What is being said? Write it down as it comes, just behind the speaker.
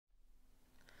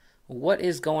What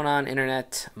is going on,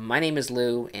 internet? My name is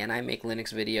Lou and I make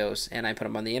Linux videos and I put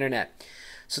them on the internet.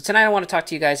 So tonight I want to talk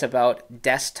to you guys about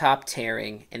desktop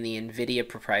tearing in the NVIDIA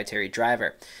proprietary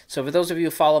driver. So for those of you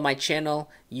who follow my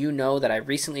channel, you know that I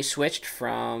recently switched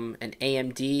from an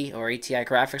AMD or ATI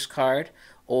graphics card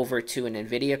over to an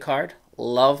NVIDIA card.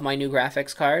 Love my new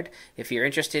graphics card. If you're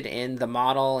interested in the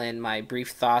model and my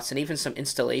brief thoughts and even some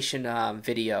installation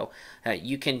video,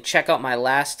 you can check out my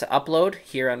last upload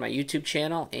here on my YouTube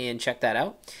channel and check that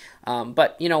out.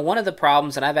 But you know, one of the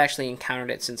problems, and I've actually encountered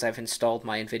it since I've installed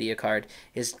my NVIDIA card,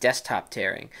 is desktop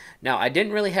tearing. Now, I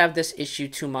didn't really have this issue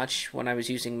too much when I was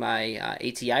using my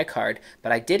ATI card,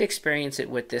 but I did experience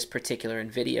it with this particular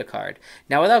NVIDIA card.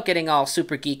 Now, without getting all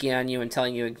super geeky on you and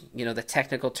telling you, the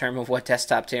technical term of what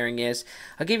desktop tearing is,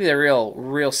 I'll give you the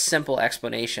real simple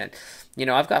explanation.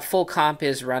 I've got full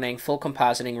Compiz running, full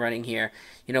compositing running here.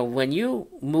 When you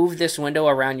move this window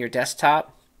around your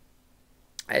desktop,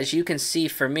 as you can see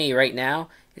for me right now,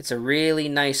 it's a really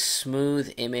nice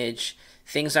smooth image.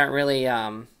 Things aren't really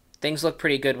things look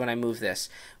pretty good when I move this.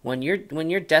 When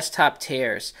your desktop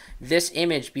tears, this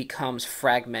image becomes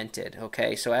fragmented.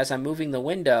 Okay, so as I'm moving the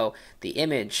window, the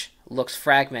image looks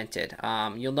fragmented.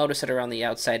 You'll notice it around the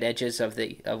outside edges of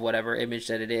whatever image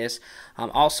that it is.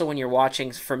 Also, when you're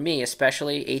watching, for me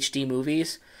especially, HD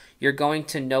movies, you're going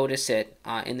to notice it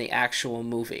in the actual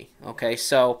movie. Okay,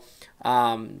 so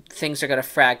things are going to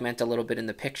fragment a little bit in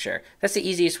the picture. That's the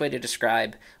easiest way to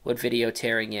describe what video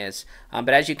tearing is. But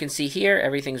as you can see here,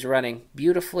 everything's running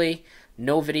beautifully.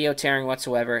 No video tearing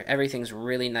whatsoever. Everything's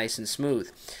really nice and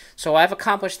smooth. So I've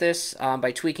accomplished this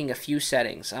by tweaking a few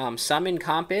settings, some in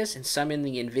Compiz and some in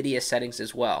the NVIDIA settings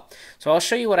as well. So I'll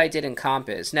show you what I did in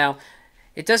Compiz. Now,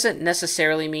 it doesn't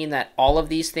necessarily mean that all of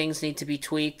these things need to be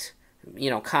tweaked,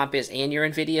 Compiz and your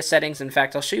NVIDIA settings. In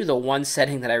fact, I'll show you the one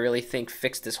setting that I really think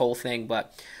fixed this whole thing,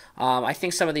 but I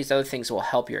think some of these other things will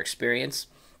help your experience.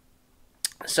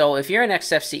 So if you're in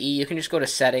XFCE, you can just go to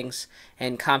Settings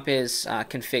and Compiz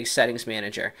Config Settings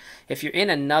Manager. If you're in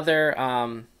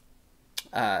another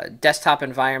desktop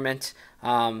environment,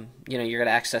 you're going to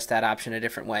access that option a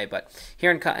different way. But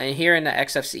here in the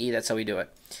XFCE, that's how we do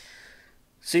it.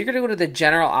 So you're going to go to the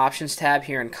General Options tab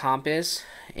here in Compiz,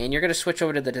 and you're going to switch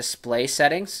over to the Display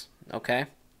Settings. Okay.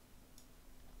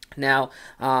 Now,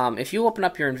 if you open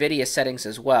up your NVIDIA settings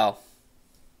as well,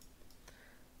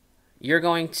 you're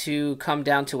going to come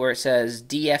down to where it says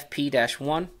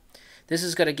DFP-1. This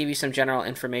is going to give you some general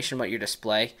information about your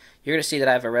display. You're going to see that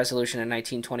I have a resolution of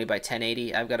 1920 by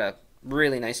 1080. I've got a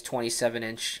really nice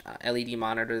 27-inch LED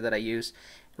monitor that I use.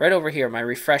 Right over here, my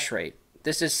refresh rate.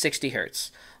 This is 60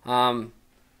 hertz.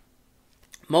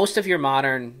 Most of your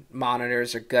modern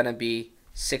monitors are going to be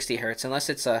 60 hertz, unless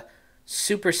it's a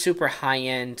super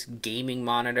high-end gaming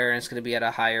monitor and it's going to be at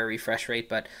a higher refresh rate,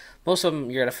 but most of them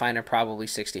you're going to find are probably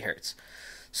 60 hertz.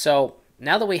 So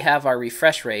now that we have our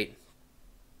refresh rate,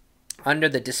 under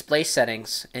the display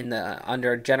settings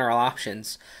under general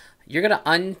options, you're going to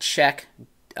uncheck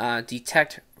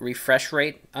detect refresh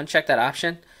rate, uncheck that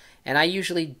option, and I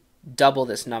usually double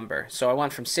this number. So I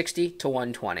went from 60 to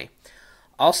 120.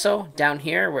 Also, down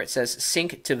here where it says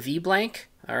sync to VBlank,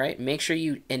 all right, make sure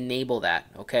you enable that,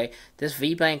 okay? This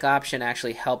VBlank option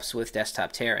actually helps with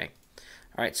desktop tearing.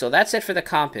 All right, so that's it for the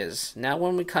Compiz. Now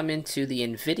when we come into the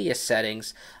NVIDIA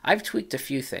settings, I've tweaked a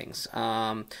few things.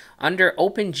 Under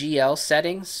OpenGL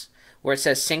settings, where it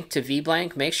says sync to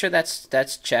VBlank, make sure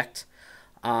that's checked.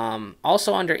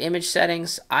 Also under image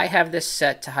settings, I have this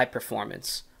set to high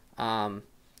performance. Let's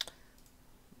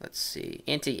see,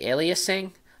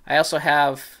 anti-aliasing. I also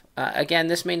have, again,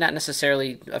 this may not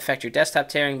necessarily affect your desktop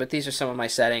tearing, but these are some of my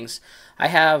settings. I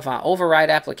have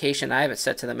override application. I have it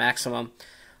set to the maximum.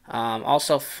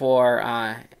 Also for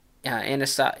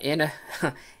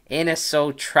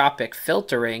anisotropic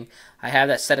filtering, I have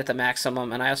that set at the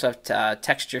maximum, and I also have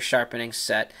texture sharpening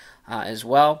set as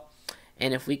well.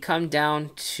 And if we come down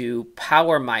to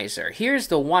PowerMizer, here's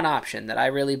the one option that I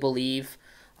really believe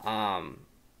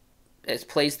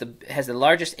has the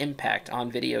largest impact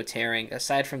on video tearing,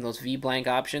 aside from those VBlank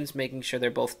options, making sure they're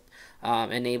both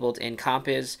enabled in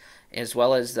Compiz as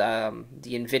well as the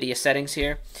NVIDIA settings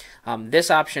here. This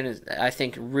option I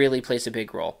think really plays a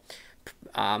big role.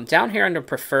 Down here under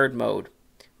Preferred Mode,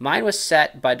 mine was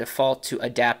set by default to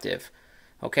Adaptive.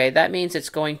 Okay, that means it's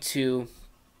going to,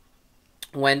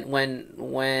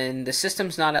 when the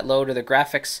system's not at load or the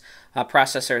graphics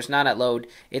processor is not at load,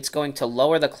 it's going to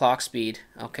lower the clock speed,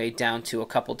 okay, down to a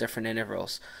couple different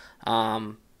intervals.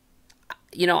 I'm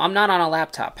not on a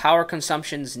laptop. Power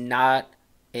consumption's not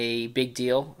a big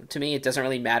deal to me. It doesn't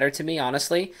really matter to me,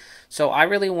 honestly. So I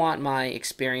really want my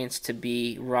experience to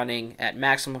be running at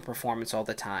maximum performance all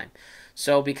the time.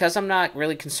 So because I'm not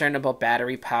really concerned about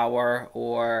battery power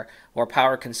or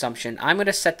power consumption, I'm going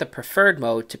to set the preferred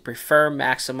mode to prefer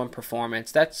maximum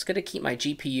performance. That's going to keep my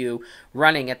GPU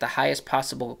running at the highest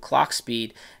possible clock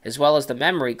speed as well as the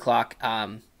memory clock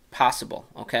possible.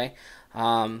 Okay,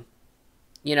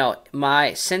 you know,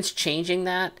 since changing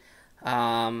that,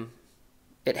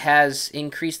 it has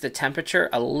increased the temperature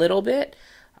a little bit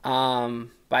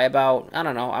by about, I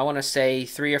don't know, I want to say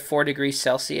 3 or 4 degrees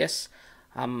Celsius.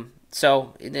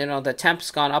 So, you know, the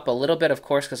temp's gone up a little bit, of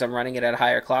course, because I'm running it at a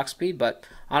higher clock speed, but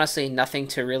honestly, nothing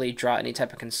to really draw any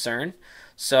type of concern.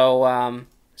 So,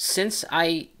 since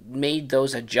I made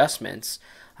those adjustments,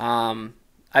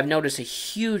 I've noticed a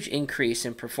huge increase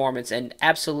in performance and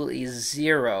absolutely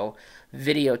zero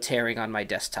video tearing on my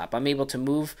desktop. I'm able to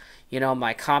move, you know,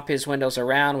 my Compiz windows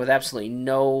around with absolutely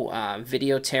no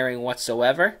video tearing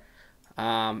whatsoever.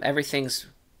 Everything's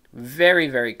very,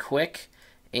 very quick.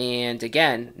 And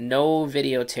again, no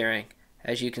video tearing,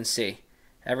 as you can see.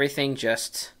 Everything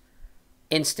just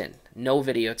instant, no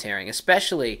video tearing.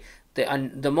 Especially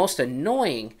the most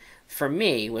annoying for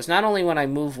me was not only when I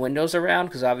move windows around,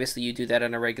 because obviously you do that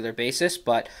on a regular basis,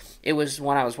 but it was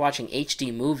when I was watching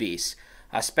HD movies,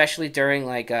 especially during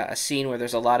like a scene where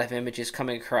there's a lot of images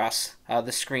coming across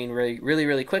the screen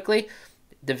really quickly.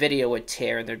 The video would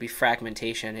tear and there'd be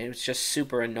fragmentation. It was just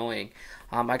super annoying.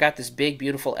 I got this big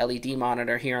beautiful LED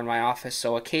monitor here in my office,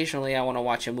 so occasionally I want to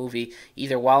watch a movie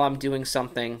either while I'm doing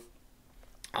something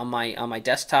on my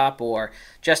desktop or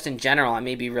just in general. I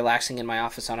may be relaxing in my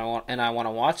office and I want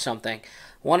to watch something.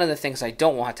 One of the things I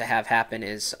don't want to have happen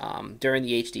is during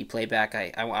the HD playback,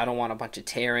 I don't want a bunch of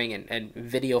tearing and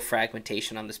video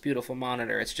fragmentation on this beautiful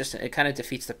monitor. It's just, it kind of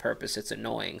defeats the purpose. It's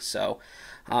annoying. So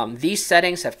these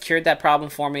settings have cured that problem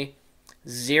for me.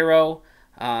 Zero,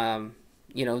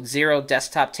 zero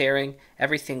desktop tearing.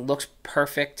 Everything looks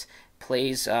perfect.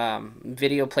 Plays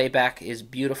video playback is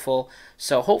beautiful.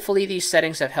 So hopefully these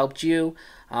settings have helped you.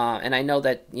 And I know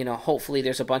that, you know, hopefully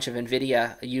there's a bunch of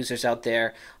NVIDIA users out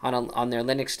there on their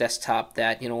Linux desktop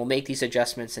that, you know, will make these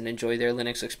adjustments and enjoy their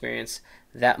Linux experience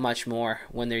that much more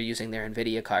when they're using their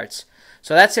NVIDIA cards.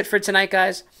 So that's it for tonight,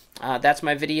 guys. That's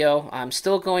my video. I'm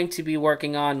still going to be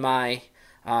working on my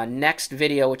next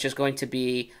video, which is going to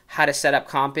be how to set up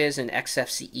Compiz and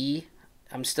XFCE.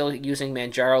 I'm still using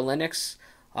Manjaro Linux.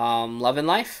 Love and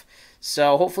life.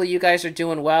 So hopefully you guys are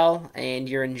doing well and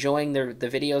you're enjoying the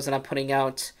videos that I'm putting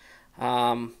out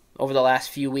over the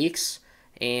last few weeks.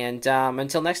 And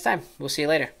until next time, we'll see you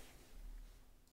later.